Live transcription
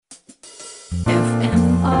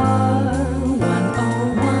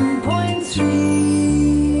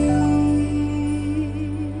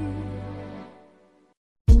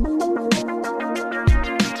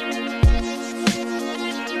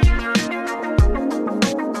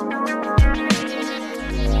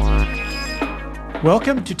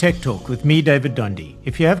Welcome to Tech Talk with me, David Dondi.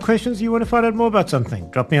 If you have questions or you want to find out more about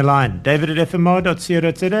something, drop me a line,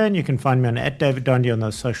 david@fmr.co.za, and you can find me on @DavidDondi on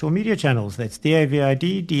those social media channels. That's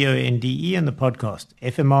DavidDonde and the podcast,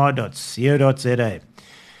 fmr.co.za.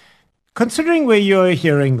 Considering where you're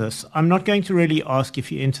hearing this, I'm not going to really ask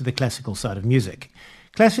if you're into the classical side of music.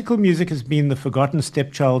 Classical music has been the forgotten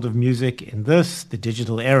stepchild of music in the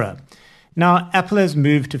digital era. Now, Apple has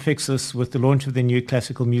moved to fix this with the launch of their new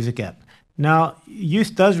classical music app. Now, use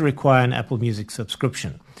does require an Apple Music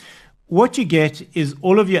subscription. What you get is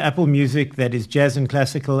all of your Apple Music that is jazz and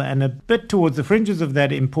classical and a bit towards the fringes of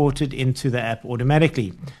that imported into the app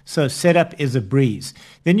automatically. So setup is a breeze.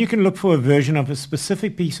 Then you can look for a version of a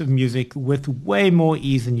specific piece of music with way more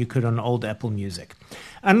ease than you could on old Apple Music.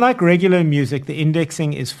 Unlike regular music, the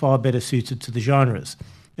indexing is far better suited to the genres.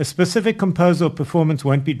 A specific composer or performance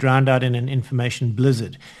won't be drowned out in an information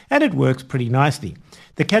blizzard, and it works pretty nicely.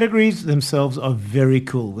 The categories themselves are very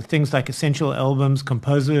cool, with things like essential albums,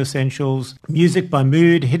 composer essentials, music by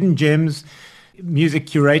mood, hidden gems, music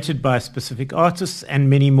curated by specific artists, and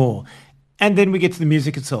many more. And then we get to the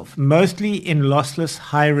music itself, mostly in lossless,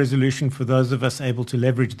 high resolution for those of us able to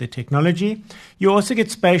leverage the technology. You also get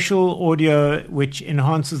spatial audio, which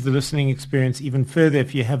enhances the listening experience even further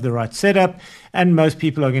if you have the right setup. And most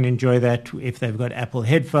people are going to enjoy that if they've got Apple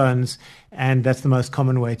headphones, and that's the most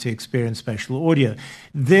common way to experience spatial audio.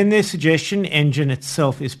 Then their suggestion engine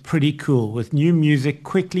itself is pretty cool, with new music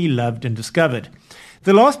quickly loved and discovered.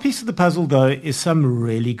 The last piece of the puzzle, though, is some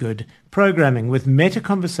really good programming, with meta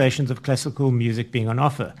conversations of classical music being on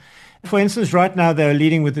offer. For instance, right now they're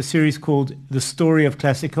leading with a series called The Story of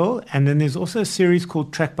Classical, and then there's also a series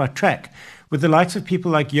called Track by Track, with the likes of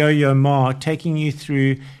people like Yo-Yo Ma taking you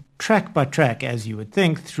through track by track, as you would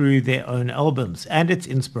think, through their own albums, and it's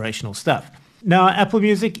inspirational stuff. Now, Apple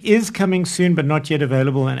Music is coming soon, but not yet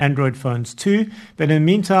available on Android phones too. But in the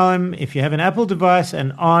meantime, if you have an Apple device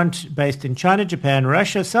and aren't based in China, Japan,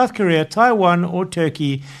 Russia, South Korea, Taiwan, or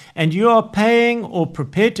Turkey, and you are paying or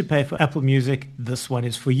prepared to pay for Apple Music, this one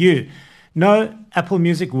is for you. No, Apple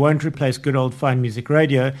Music won't replace good old fine music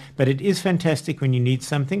radio, but it is fantastic when you need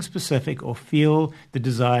something specific or feel the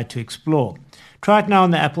desire to explore. Try it now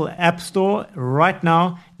on the Apple App Store right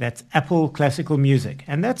now. That's Apple Classical Music.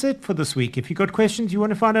 And that's it for this week. If you've got questions, you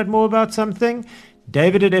want to find out more about something,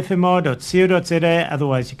 david@fmr.co.za.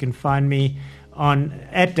 Otherwise, you can find me on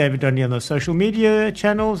 @DavidDondi on those social media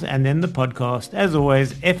channels, and then the podcast, as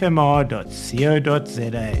always, fmr.co.za.